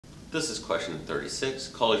This is question 36.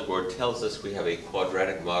 College Board tells us we have a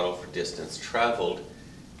quadratic model for distance traveled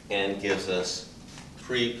and gives us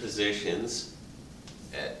three positions.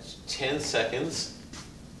 At 10 seconds,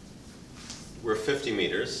 we're 50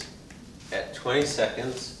 meters. At 20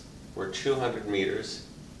 seconds, we're 200 meters.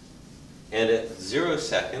 And at 0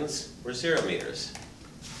 seconds, we're 0 meters.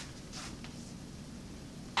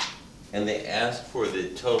 And they ask for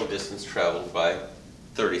the total distance traveled by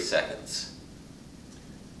 30 seconds.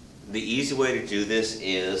 The easy way to do this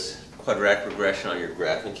is quadratic regression on your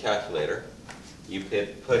graphing calculator. You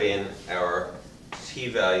put in our t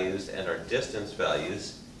values and our distance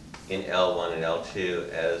values in L1 and L2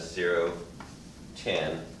 as 0,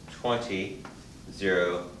 10, 20,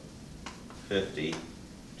 0, 50,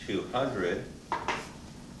 200,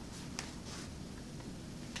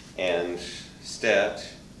 and stat,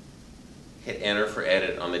 hit enter for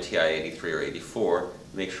edit on the TI 83 or 84.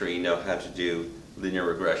 Make sure you know how to do linear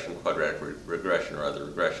regression, quadratic regression, or other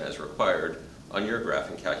regression as required on your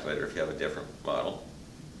graphing calculator if you have a different model.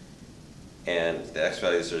 And the x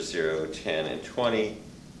values are 0, 10, and 20,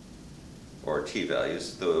 or t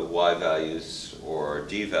values. The y values or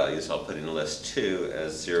d values I'll put in list 2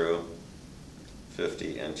 as 0,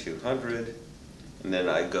 50, and 200. And then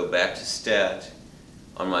I go back to stat.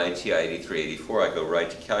 On my TI 83, 84, I go right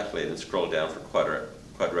to calculate and scroll down for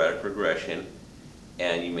quadratic regression.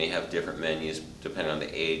 And you may have different menus depending on the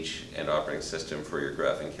age and operating system for your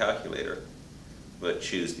graphing calculator. But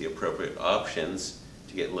choose the appropriate options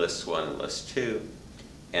to get list 1 and list 2.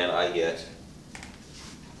 And I get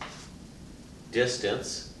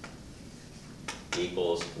distance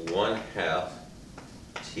equals 1/2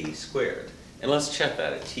 t squared. And let's check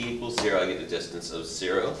that. At t equals 0, I get a distance of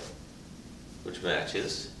 0, which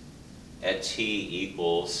matches. At t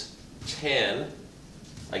equals 10,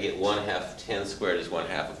 I get 1/2. 10 squared is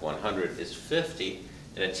 1/2 of 100 is 50.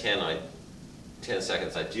 And at 10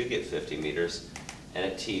 seconds, I do get 50 meters. And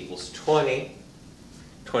at t equals 20,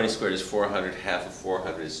 20 squared is 400. Half of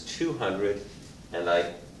 400 is 200. And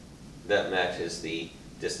that matches the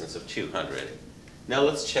distance of 200. Now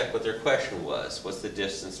let's check what their question was. What's the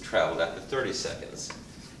distance traveled after 30 seconds?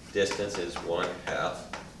 Distance is 1/2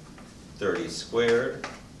 30 squared,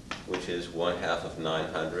 which is 1/2 of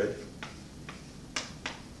 900,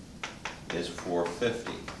 is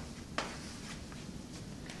 450.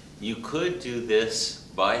 You could do this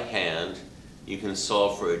by hand. You can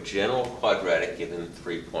solve for a general quadratic given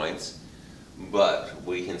 3 points, but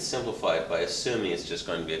we can simplify it by assuming it's just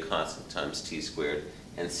going to be a constant times t squared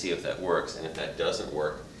and see if that works. And if that doesn't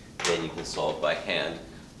work, then you can solve by hand,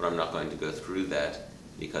 but I'm not going to go through that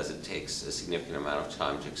because it takes a significant amount of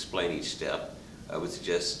time to explain each step. I would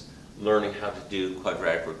suggest learning how to do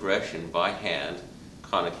quadratic regression by hand.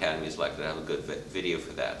 Khan Academy is likely to have a good video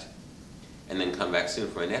for that. And then come back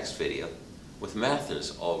soon for my next video. With math,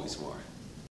 there's always more.